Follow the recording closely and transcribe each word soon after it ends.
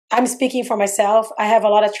I'm speaking for myself. I have a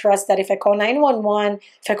lot of trust that if I call 911,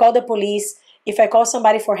 if I call the police, if I call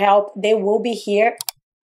somebody for help, they will be here.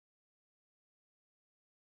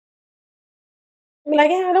 I'm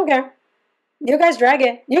like, yeah, I don't care. You guys drag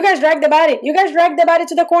it. You guys drag the body. You guys drag the body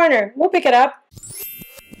to the corner. We'll pick it up.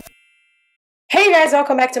 Hey guys,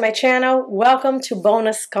 welcome back to my channel. Welcome to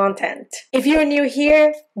bonus content. If you're new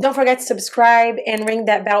here, don't forget to subscribe and ring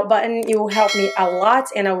that bell button. It will help me a lot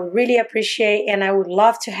and I would really appreciate, and I would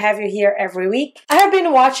love to have you here every week. I have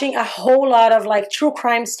been watching a whole lot of like true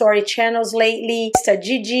crime story channels lately. Mista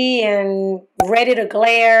GG and Ready to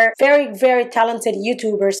Glare. Very talented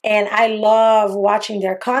YouTubers, and I love watching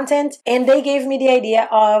their content, and they gave me the idea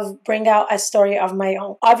of bring out a story of my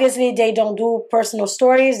own. Obviously, they don't do personal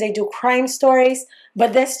stories, they do crime stories,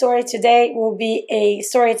 but this story today will be a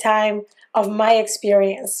story time of my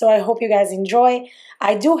experience. So I hope you guys enjoy.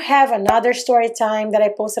 I do have another story time that I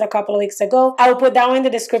posted a couple of weeks ago. I will put down in the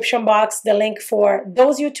description box the link for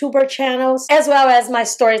those YouTuber channels as well as my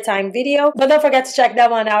story time video. But don't forget to check that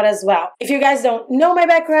one out as well. If you guys don't know my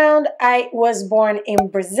background, I was born in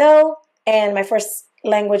Brazil and my first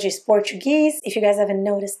language is Portuguese, if you guys haven't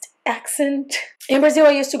noticed accent. In Brazil,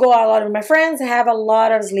 I used to go out a lot with my friends and have a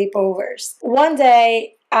lot of sleepovers. One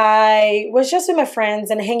day, I was just with my friends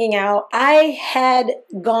and hanging out. I had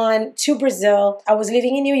gone to Brazil. I was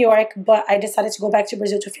living in New York, but I decided to go back to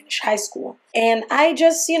Brazil to finish high school. And I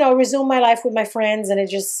just, resumed my life with my friends, and I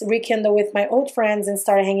just rekindled with my old friends and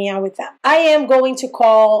started hanging out with them. I am going to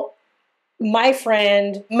call my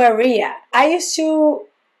friend Maria. I used to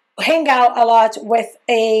hang out a lot with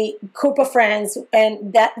a group of friends,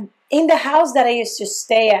 and that in the house that I used to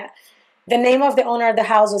stay at, the name of the owner of the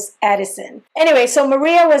house was Addison. Anyway, so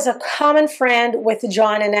Maria was a common friend with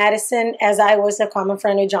John and Addison, as I was a common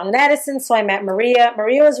friend with John and Addison, so I met Maria.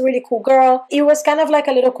 Maria was a really cool girl. It was kind of like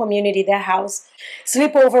a little community, that house.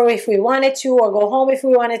 Sleep over if we wanted to, or go home if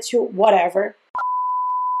we wanted to, whatever.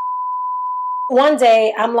 One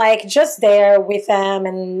day, I'm like just there with them,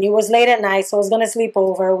 and it was late at night, so I was gonna sleep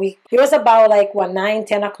over. It was about like 9,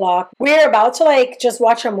 10 o'clock. We were about to like just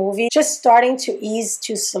watch a movie, just starting to ease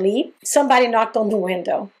to sleep. Somebody knocked on the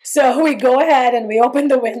window. So we go ahead and we open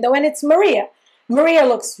the window, and it's Maria. Maria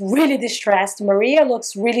looks really distressed. Maria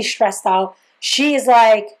looks really stressed out. She is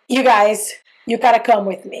like, you guys, you gotta come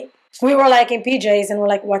with me. We were like in PJs, and we're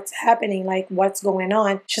like, what's happening? Like, what's going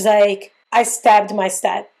on? She's like, I stabbed my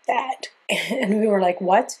stepdad. And we were like,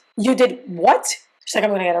 what? You did what? She's like,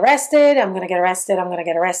 I'm going to get arrested. I'm going to get arrested. I'm going to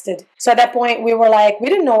get arrested. So at that point, we were like, we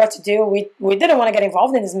didn't know what to do. We didn't want to get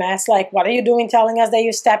involved in this mess. Like, what are you doing telling us that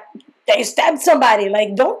you stabbed somebody?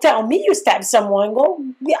 Like, don't tell me you stabbed someone. Go,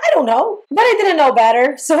 yeah, I don't know. But I didn't know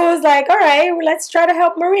better. So I was like, all right, let's try to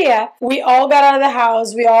help Maria. We all got out of the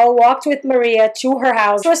house. We all walked with Maria to her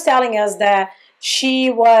house. She was telling us that she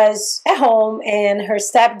was at home and her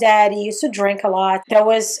stepdad used to drink a lot. There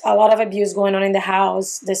was a lot of abuse going on in the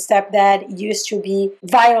house. The stepdad used to be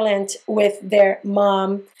violent with their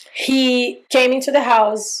mom. He came into the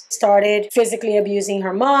house, started physically abusing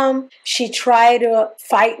her mom. She tried to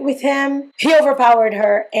fight with him. He overpowered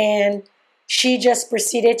her, and she just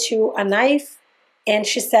proceeded to a knife, and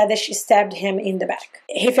she said that she stabbed him in the back.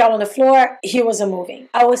 He fell on the floor. He wasn't moving.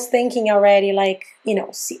 I was thinking already, like,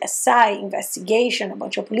 CSI, investigation, a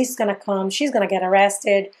bunch of police is going to come. She's going to get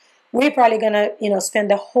arrested. We're probably going to,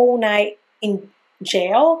 spend the whole night in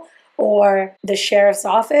jail or the sheriff's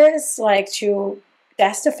office, like, to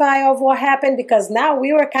testify of what happened, because now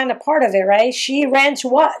we were kind of part of it, right? She ran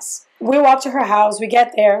to us. We walk to her house. We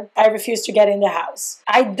get there. I refuse to get in the house.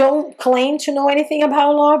 I don't claim to know anything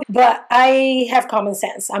about law, but I have common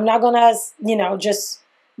sense. I'm not gonna, just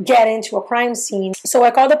get into a crime scene. So I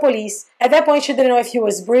called the police. At that point, she didn't know if he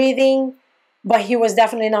was breathing, but he was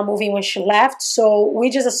definitely not moving when she left. So we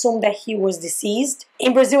just assumed that he was deceased.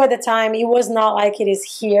 In Brazil at the time, it was not like it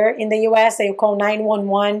is here in the US that you call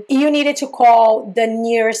 911. You needed to call the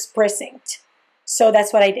nearest precinct. So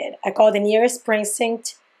that's what I did. I called the nearest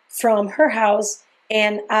precinct from her house,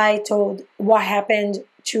 and I told what happened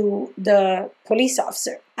to the police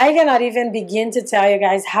officer. I cannot even begin to tell you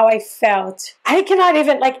guys how I felt. I cannot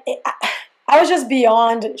even, I was just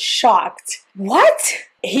beyond shocked. What?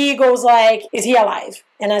 He goes like, is he alive?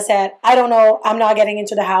 And I said, I don't know. I'm not getting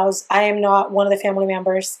into the house. I am not one of the family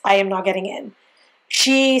members. I am not getting in.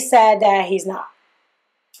 She said that he's not.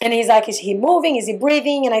 And he's like, is he moving? Is he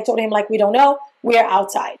breathing? And I told him, like, we don't know. We are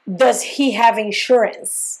outside. Does he have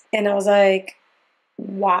insurance? And I was like,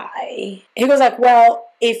 why? He goes like, well,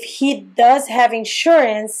 if he does have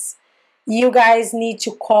insurance, you guys need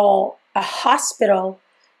to call a hospital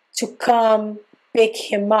to come pick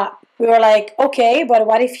him up. We were like, okay, but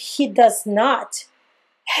what if he does not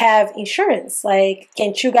have insurance? Like,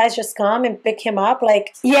 can't you guys just come and pick him up?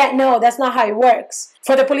 Like, yeah, no, that's not how it works.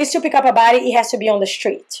 For the police to pick up a body, it has to be on the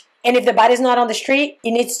street. And if the body's not on the street,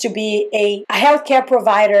 it needs to be a healthcare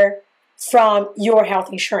provider from your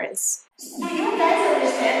health insurance. Do you guys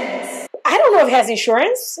understand this? I don't know if it has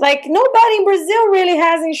insurance. Like, nobody in Brazil really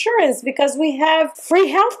has insurance because we have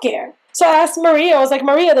free healthcare. So I asked Maria, I was like,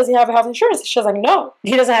 Maria, does he have health insurance? She was like, no,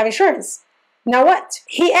 he doesn't have insurance. Now what?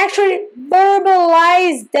 He actually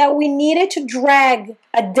verbalized that we needed to drag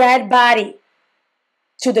a dead body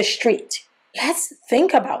to the street. Let's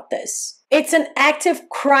think about this. It's an active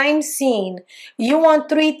crime scene. You want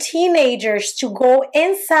 3 teenagers to go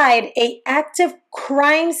inside an active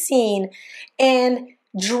crime scene and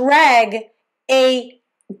drag a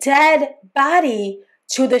dead body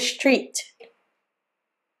to the street.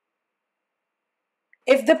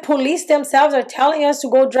 If the police themselves are telling us to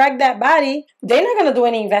go drag that body, they're not going to do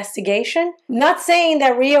any investigation. Not saying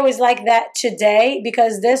that Rio is like that today,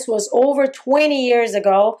 because this was over 20 years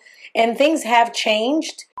ago and things have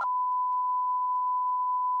changed.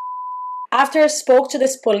 After I spoke to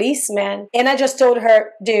this policeman, and I just told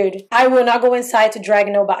her, dude, I will not go inside to drag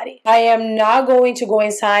nobody. I am not going to go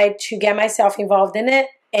inside to get myself involved in it.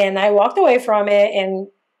 And I walked away from it, and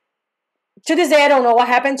to this day, I don't know what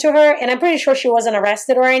happened to her, and I'm pretty sure she wasn't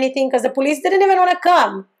arrested or anything because the police didn't even want to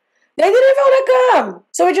come. They didn't even want to come.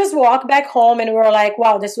 So we just walked back home and we were like,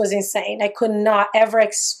 wow, this was insane. I could not ever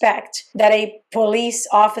expect that a police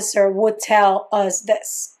officer would tell us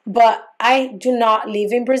this. But I do not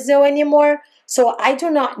live in Brazil anymore, so I do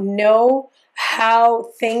not know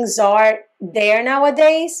how things are there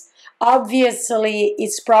nowadays. Obviously,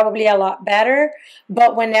 it's probably a lot better,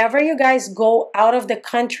 but whenever you guys go out of the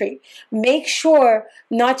country, make sure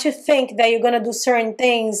not to think that you're going to do certain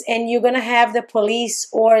things and you're going to have the police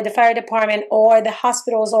or the fire department or the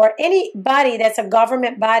hospitals or anybody that's a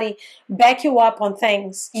government body back you up on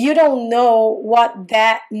things. You don't know what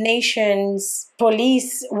that nation's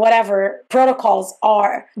police, whatever, protocols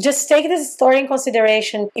are. Just take this story in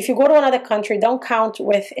consideration. If you go to another country, don't count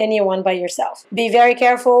with anyone but yourself. Be very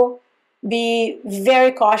careful. Be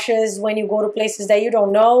very cautious when you go to places that you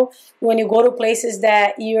don't know, when you go to places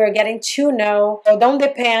that you're getting to know. So don't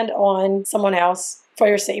depend on someone else for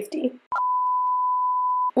your safety.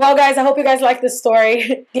 Well, guys, I hope you guys like this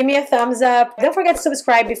story. Give me a thumbs up. Don't forget to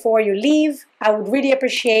subscribe before you leave. I would really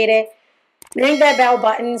appreciate it. Ring that bell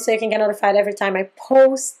button so you can get notified every time I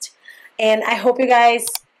post. And I hope you guys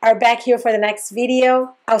are back here for the next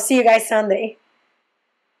video. I'll see you guys Sunday.